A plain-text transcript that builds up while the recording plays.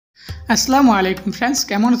আসসালামু আলাইকুম ফ্রেন্ডস,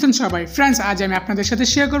 কেমন আছেন সবাই? ফ্রেন্ডস, আজ আমি আপনাদের সাথে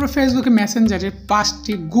শেয়ার করব ফেসবুকে মেসেঞ্জারের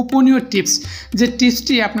 5টি গোপনীয় টিপস, যে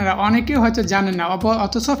টিপসটি আপনারা অনেকেই হয়তো জানেন না,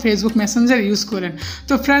 অথচ ফেসবুক মেসেঞ্জার ইউজ করেন।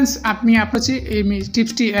 তো ফ্রেন্ডস, আপনি আপনার এই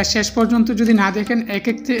টিপসটি শেষ পর্যন্ত যদি না দেখেন,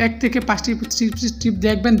 এক থেকে 5টি টিপ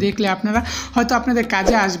দেখবেন, দেখলে আপনারা হয়তো আপনাদের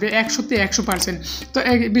কাজে আসবে 100%। তো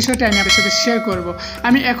এই বিষয়টা আমি আপনাদের সাথে শেয়ার করব।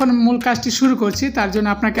 আমি এখন মূল কাজটি শুরু করছি। তার জন্য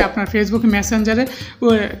আপনাকে আপনার ফেসবুক মেসেঞ্জারে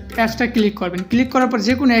অ্যাপসটা ক্লিক করবেন। ক্লিক করার পর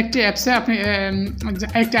যে কোনো একটি অ্যাপসে আপনি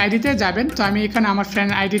একটা আইডিতে যাবেন। তো আমি এখানে আমার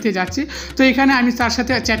ফ্রেন্ড আইডিতে যাচ্ছি। তো এখানে আমি তার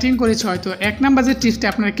সাথে চ্যাটিং করেছি, হয়তো 1 নাম্বার যে টিপসটা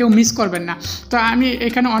আপনারা কেউ মিস করবেন না। তো আমি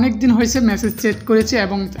এখানে অনেক দিন হয়েছে মেসেজ চেক করেছি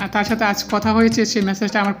এবং তার সাথে আজ কথা হয়েছে, সেই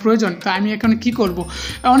মেসেজটা আমার প্রয়োজন। তো আমি এখন কি করব,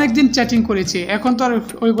 অনেক দিন চ্যাটিং করেছি, এখন তো আর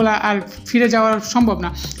ওইগুলা আর ফিরে যাওয়া সম্ভব না।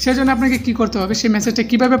 সেই জন্য আপনাকে কি করতে হবে, সেই মেসেজটা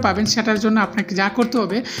কীভাবে পাবেন সেটার জন্য আপনাকে যা করতে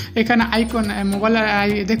হবে, এখানে আইকন, মোবাইলের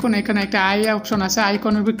দেখুন এখানে একটা আই অপশন আছে,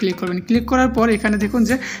 আইকনের উপর ক্লিক করবেন। ক্লিক করার পর এখানে দেখুন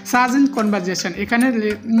যে সার্চ ইন কনভারসেশন, এখানে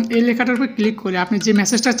এই লেখাটার উপর ক্লিক করে আপনি যে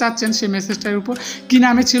মেসেজটা চাচ্ছেন সেই মেসেজটার উপর কী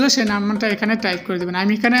নামে ছিল সেই নামটা এখানে টাইপ করে দেবেন।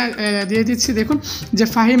 আমি এখানে দিয়ে দিচ্ছি, দেখুন যে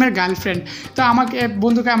ফাহিমের গার্লফ্রেন্ড। তো আমাকে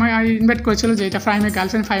বন্ধুকে আমার ইনভাইট করেছিল যে এটা ফাহিমের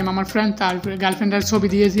গার্লফ্রেন্ড, ফাহিম আমার ফ্রেন্ড, তার গার্লফ্রেন্ডের ছবি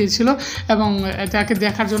দিয়ে দিয়েছিল এবং তাকে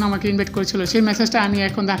দেখার জন্য আমাকে ইনভাইট করেছিল। সেই মেসেজটা আমি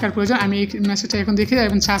এখন দেখার প্রয়োজন, আমি এই মেসেজটা এখন দেখে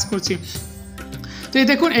এবং সার্চ করছি। তো এই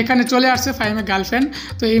দেখুন এখানে চলে আসছে ফাহিমের গার্লফ্রেন্ড।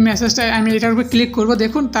 তো এই মেসেজটা আমি এটার উপর ক্লিক করব,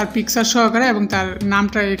 দেখুন তার পিকচার সহকারে এবং তার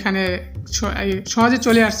নামটা এখানে সহজে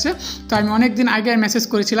চলে আসছে। তো আমি অনেক দিন আগে মেসেজ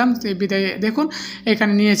করেছিলাম, তো এই বিদায় দেখুন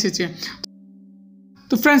এখানে নিয়ে এসেছে।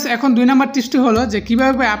 তো ফ্রেন্ডস, এখন 2 নম্বর টিপসটি হলো যে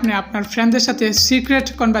কীভাবে আপনি আপনার ফ্রেন্ডদের সাথে সিক্রেট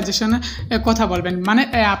কনভারসেশনে কথা বলবেন। মানে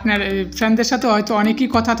আপনার ফ্রেন্ডদের সাথে হয়তো অনেকেই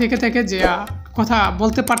কথা থেকে যে কথা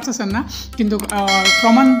বলতে পারতেছেন না, কিন্তু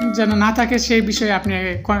প্রমাণ যেন না থাকে সেই বিষয়ে আপনি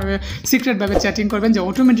সিক্রেটভাবে চ্যাটিং করবেন, যে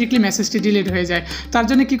অটোমেটিকলি মেসেজটি ডিলিট হয়ে যায়। তার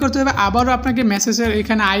জন্য কী করতে হবে, আবারও আপনাকে মেসেজের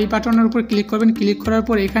এখানে আই বাটনের উপর ক্লিক করবেন। ক্লিক করার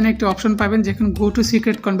পর এখানে একটি অপশন পাবেন যেখানে গো টু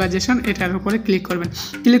সিক্রেট কনভারসেশন, এটার উপরে ক্লিক করবেন।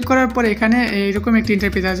 ক্লিক করার পর এখানে এইরকম একটি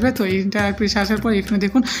ইন্টারফেস আসবে। তো এই ইন্টারফেস আসার পর এখানে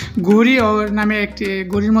দেখুন ঘড়ি নামে একটি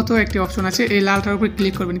ঘড়ির মতো একটি অপশন আছে, এই লালটার উপর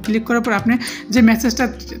ক্লিক করবেন। ক্লিক করার পর আপনি যে মেসেজটা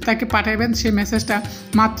তাকে পাঠাবেন সেই মেসেজটা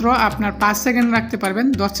মাত্র আপনার 5 সেকেন্ড রাখতে পারবেন,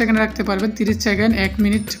 10 সেকেন্ড রাখতে পারবেন, 30 second, 1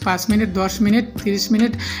 minute, 5 minute, 10 minute, 30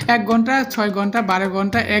 minute, 1 ঘন্টা, 6 ঘন্টা, 12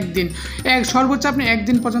 ঘন্টা, 1 দিন, সর্বোচ্চ আপনি 1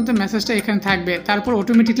 দিন পর্যন্ত মেসেজটা এখানে থাকবে, তারপর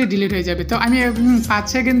অটোমেটিকলি ডিলিট হয়ে যাবে। তো আমি 5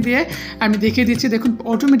 সেকেন্ড দিয়ে আমি দেখিয়ে দিচ্ছি, দেখুন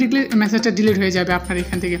অটোমেটিকলি মেসেজটা ডিলিট হয়ে যাবে আপনার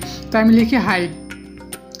এখান থেকে। তো আমি লিখি হাই।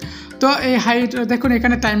 তো এই হাইট দেখুন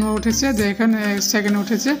এখানে টাইমও উঠেছে, যে এখানে সেকেন্ড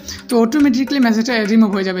উঠেছে। তো অটোমেটিকলি মেসেজটা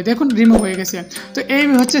রিমুভ হয়ে যাবে, দেখুন রিমুভ হয়ে গেছে। তো এই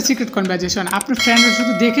হচ্ছে সিক্রেট কনভারসেশন, আপনার ফ্রেন্ডরা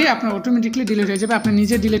শুধু দেখে আপনার অটোমেটিকলি ডিলিট হয়ে যাবে, আপনি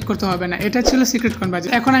নিজে ডিলিট করতে হবে না। এটা ছিল সিক্রেট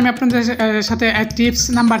কনভারসেশন। এখন আমি আপনাদের সাথে tips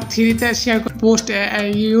number 3তে share post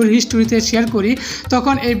your হিস্টোরিতে share করি।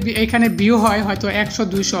 তখন এইখানে ভিউ হয় হয়তো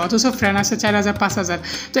 100-200, অথচ ফ্রেন্ড আছে 4000-5000।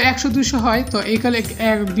 তো 100-200 হয়, তো এইখানে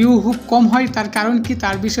ভিউ খুব কম হয়। তার কারণ কি,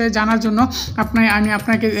 তার বিষয়ে জানার জন্য আমি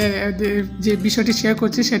আপনাকে যে বিষয়টি শেয়ার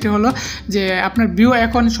করছি সেটি হলো যে আপনার ভিউ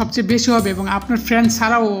এখন সবচেয়ে বেশি হবে এবং আপনার ফ্রেন্ড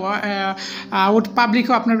ছাড়াও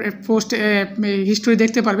পাবলিকও আপনার পোস্ট হিস্টোরি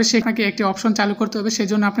দেখতে পারবে। সেখানে একটি অপশন চালু করতে হবে। সেই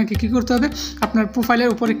জন্য আপনাকে কী করতে হবে, আপনার প্রোফাইলের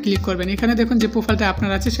উপরে ক্লিক করবেন। এখানে দেখুন যে প্রোফাইলটা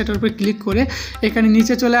আপনার আছে সেটার উপরে ক্লিক করে এখানে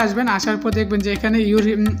নিচে চলে আসবেন। আসার পর দেখবেন যে এখানে ইউর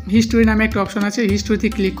হিস্টোরি নামে একটা অপশন আছে, হিস্টোরিতে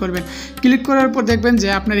ক্লিক করবেন। ক্লিক করার পর দেখবেন যে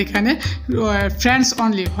আপনার এখানে ফ্রেন্ডস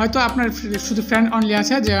অনলি, হয়তো আপনার শুধু ফ্রেন্ড অনলি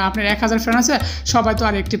আছে, যে আপনার 1000 ফ্রেন্ড আছে, সবাই তো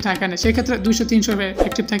আর অ্যাক্টিভ থাকে না, সেক্ষেত্রে 200-300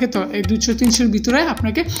 অ্যাক্টিভ থাকে। তো এই 200-300-র ভিতরে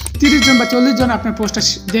আপনাকে 30 জন বা 40 জন আপনার পোস্টটা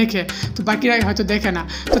দেখে, তো বাকিরা হয়তো দেখে না।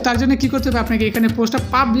 তো তার জন্য কী করতে হবে, আপনাকে এখানে পোস্টটা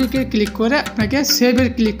পাবলিকে ক্লিক করে আপনাকে সেভের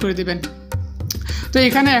ক্লিক করে দেবেন। তো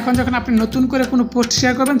এখানে এখন যখন আপনি নতুন করে কোনো পোস্ট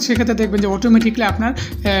শেয়ার করবেন, সেক্ষেত্রে দেখবেন যে অটোমেটিকলি আপনার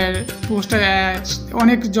পোস্টটা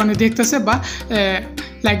অনেক জনে দেখতেছে বা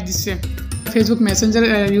লাইক দিচ্ছে। Facebook Messenger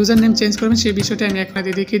user name change করবেন, সেই বিষয়টা আমি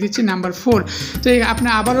আপনাদের দেখিয়ে দিচ্ছি। নাম্বার 4, তো আপনি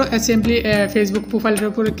আবারও সিম্পলি ফেসবুক প্রোফাইলের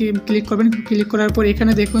উপরে ক্লিক করবেন। ক্লিক করার পর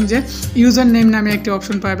এখানে দেখুন যে ইউজার নেম নামে একটি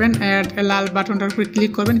অপশন পাবেন, লাল বাটনটার উপরে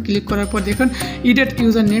ক্লিক করবেন। ক্লিক করার পর দেখুন এডিট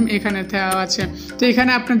ইউজার নেম এখানে দেওয়া আছে। তো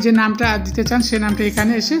এখানে আপনার যে নামটা দিতে চান সেই নামটা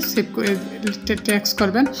এখানে এসে সেভ করে টেক্সট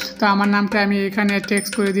করবেন। তো আমার নামটা আমি এখানে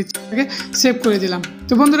টেক্সট করে দিচ্ছি, সেভ করে দিলাম।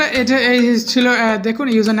 তো বন্ধুরা, এটা এই ছিল, দেখুন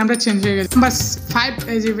ইউজার নামটা চেঞ্জ হয়ে গেছে। নাম্বার 5,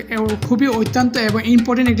 এই যে খুবই অত্যন্ত এবং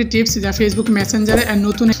ইম্পর্টেন্ট একটি টিপস, যা ফেসবুক মেসেঞ্জারে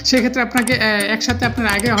নতুন। সেক্ষেত্রে আপনাকে একসাথে আপনার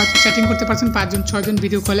আগে হয়তো চ্যাটিং করতে পারছেন 5-6 জন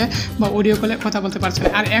ভিডিও কলে বা অডিও কলে কথা বলতে পারছেন।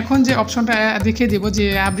 আর এখন যে অপশনটা দেখিয়ে দেবো, যে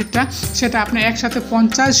আপডেটটা, সেটা আপনি একসাথে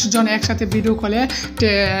 50 জন একসাথে ভিডিও কলে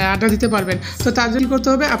আড্ডা দিতে পারবেন। তো তার জন্য করতে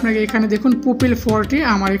হবে, আপনাকে এখানে দেখুন প্রোফাইল 40,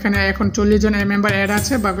 আমার এখানে এখন 40 জন মেম্বার অ্যাড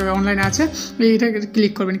আছে বা অনলাইনে আছে। এইটা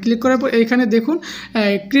ক্লিক করবেন। ক্লিক করার পর এখানে দেখুন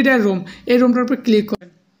ক্রিয়েটার রুম, এই রুমটার উপর ক্লিক করেন।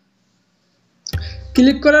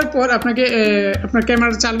 ক্লিক করার পর আপনাকে আপনার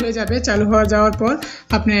ক্যামেরা চালু হয়ে যাবে। চালু হয়ে যাওয়ার পর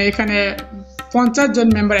আপনি এখানে 50 জন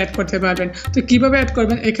মেম্বার অ্যাড করতে পারবেন। তো কীভাবে অ্যাড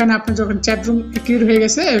করবেন, এখানে আপনার যখন চ্যাটরুম ক্রিয়েট হয়ে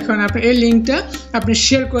গেছে এখানে আপনি এই লিঙ্কটা আপনি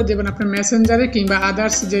শেয়ার করে দেবেন আপনার মেসেঞ্জারে কিংবা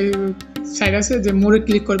আদার্স যে সাইট আছে যে মোড়ে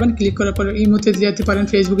ক্লিক করবেন। ক্লিক করার পরে ইমোতে দিতে পারেন,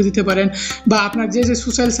 ফেসবুকে দিতে পারেন, বা আপনার যে যে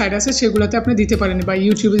সোশ্যাল সাইট আছে সেগুলোতে আপনি দিতে পারেন, বা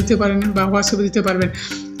ইউটিউবে দিতে পারেন, বা হোয়াটসঅ্যাপে দিতে পারবেন।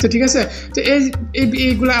 তো ঠিক আছে, তো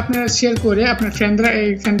এইগুলো আপনারা শেয়ার করে আপনার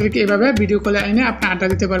ফ্রেন্ডদেরকে এভাবে ভিডিও কলে এনে আপনি আড্ডা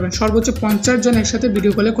দিতে পারবেন। সর্বোচ্চ 50 জন একসাথে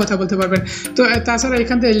ভিডিও কলে কথা বলতে পারবেন। তো তাছাড়া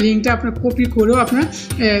এখান থেকে লিঙ্কটা আপনার কপি করেও আপনার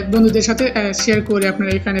বন্ধুদের সাথে শেয়ার করে আপনার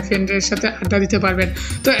এখানে ফ্রেন্ডের সাথে আড্ডা দিতে পারবেন।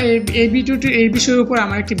 তো এই ভিডিওটি এই বিষয়ের উপর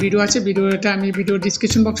আমার একটি ভিডিও আছে, ভিডিওটা আমি ভিডিও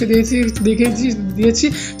ডিসক্রিপশন বক্সে দিয়েছি।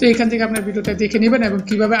 তো এখান থেকে আপনার ভিডিওটা দেখে নেবেন এবং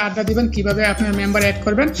কীভাবে আড্ডা দিবেন, কীভাবে আপনার মেম্বার অ্যাড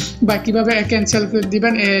করবেন বা কীভাবে ক্যান্সেল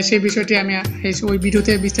দিবেন সেই বিষয়টি আমি ওই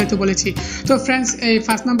ভিডিওতে বিস্তারিত বলেছি। তো ফ্রেন্ডস, এই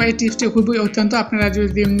 1 নাম্বার এই টিপসটি খুবই অত্যন্ত আপনারা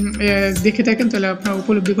যদি দেখে থাকেন তাহলে আপনারা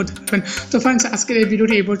উপলব্ধি করতে পারবেন। তো ফ্রেন্ডস, আজকের এই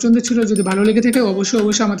ভিডিওটি এই পর্যন্ত ছিল। যদি ভালো লেগে থাকে অবশ্যই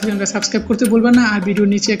আমাদের চ্যানেলটা সাবস্ক্রাইব করতে ভুলবেন না, আর ভিডিওর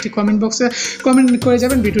নিচে একটি কমেন্ট বক্সে কমেন্ট করে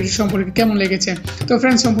যাবেন ভিডিওটি সম্পর্কে কেমন লেগেছে। তো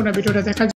ফ্রেন্ডস, সম্পূর্ণ ভিডিওটা দেখার